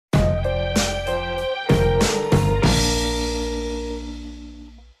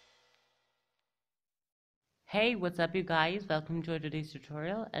Hey, what's up you guys? Welcome to today's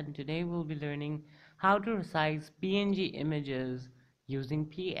tutorial, and today we'll be learning how to resize PNG images using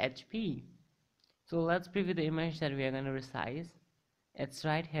PHP. So let's preview the image that we are going to resize. It's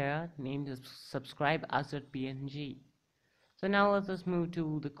right here, named as subscribe as.png. So now let's just move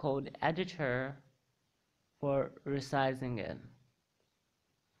to the code editor for resizing it.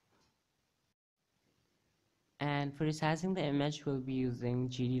 And for resizing the image, we'll be using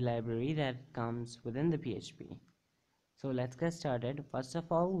GD library that comes within the PHP. So let's get started. First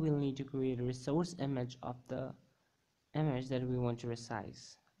of all, we'll need to create a resource image of the image that we want to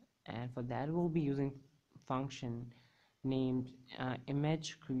resize, and for that we'll be using function named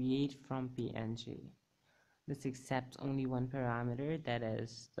imagecreatfrompng. This accepts only one parameter, that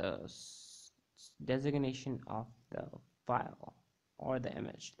is the designation of the file or the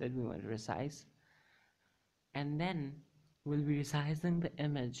image that we want to resize, and then we'll be resizing the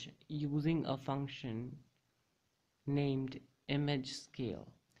image using a function named imagescale.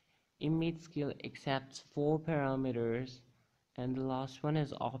 Imagescale accepts 4 parameters and the last one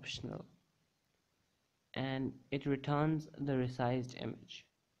is optional, and it returns the resized image.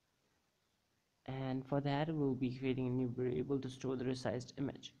 And for that we'll be creating a new variable to store the resized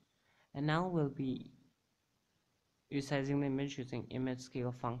image. And now we'll be resizing the image using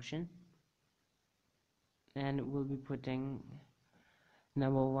imagescale function, and we'll be putting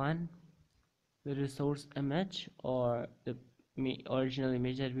number 1 the resource image or the original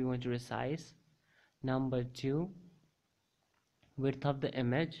image that we want to resize, number 2 width of the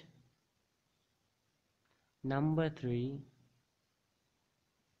image, number 3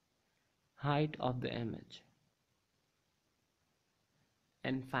 height of the image,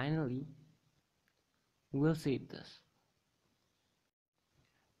 and finally we'll save this.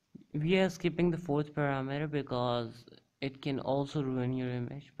 We are skipping the 4th parameter because it can also ruin your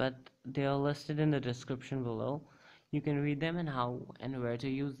image, but they are listed in the description below. You can read them and how and where to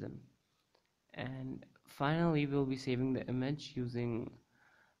use them. And finally we'll be saving the image using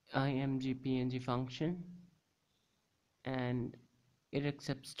imagepng function, and it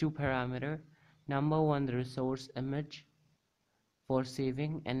accepts 2 parameters, number 1 the resource image for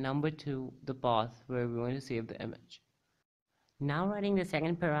saving, and number 2 the path where we want to save the image. Now writing the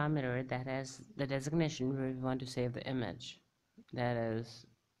second parameter, that is the designation where we want to save the image, that is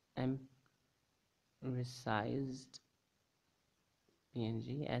resized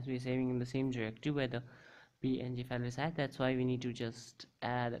png, as we're saving in the same directory where the png file resides. That's why we need to just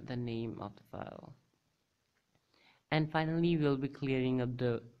add the name of the file. And finally we'll be clearing up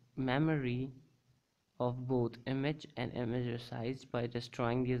the memory of both image and image resized by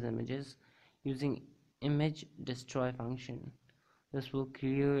destroying these images using image destroy function. This will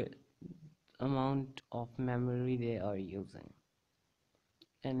clear amount of memory they are using.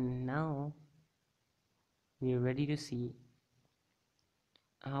 And now we are ready to see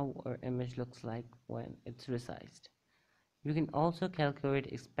how our image looks like when it's resized. You can also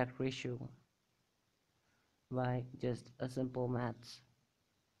calculate aspect ratio by just a simple maths.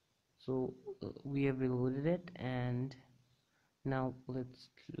 So we have reloaded it, and now let's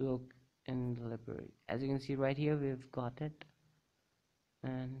look in the library. As you can see right here, we've got it,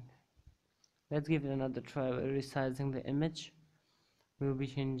 and let's give it another try. We're resizing the image. We'll be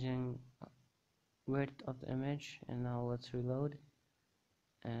changing width of the image, and now let's reload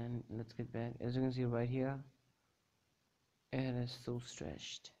and let's get back. As you can see right here, it is so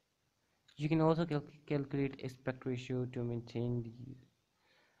stretched. You can also calculate aspect ratio to maintain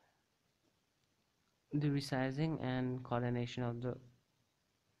the resizing and coordination of the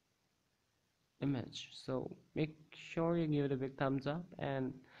image. So make sure you give it a big thumbs up,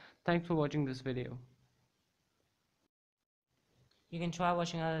 and thanks for watching this video. You can try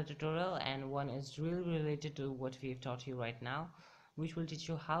watching another tutorial, and one is really related to what we have taught you right now, which will teach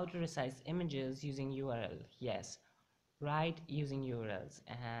you how to resize images using URL. Yes, right, using URLs.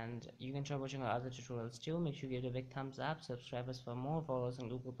 And you can try watching our other tutorials too. Make sure you give it a big thumbs up, subscribe us for more, follow us on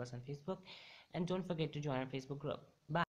Google+ and Facebook, and don't forget to join our Facebook group. Bye.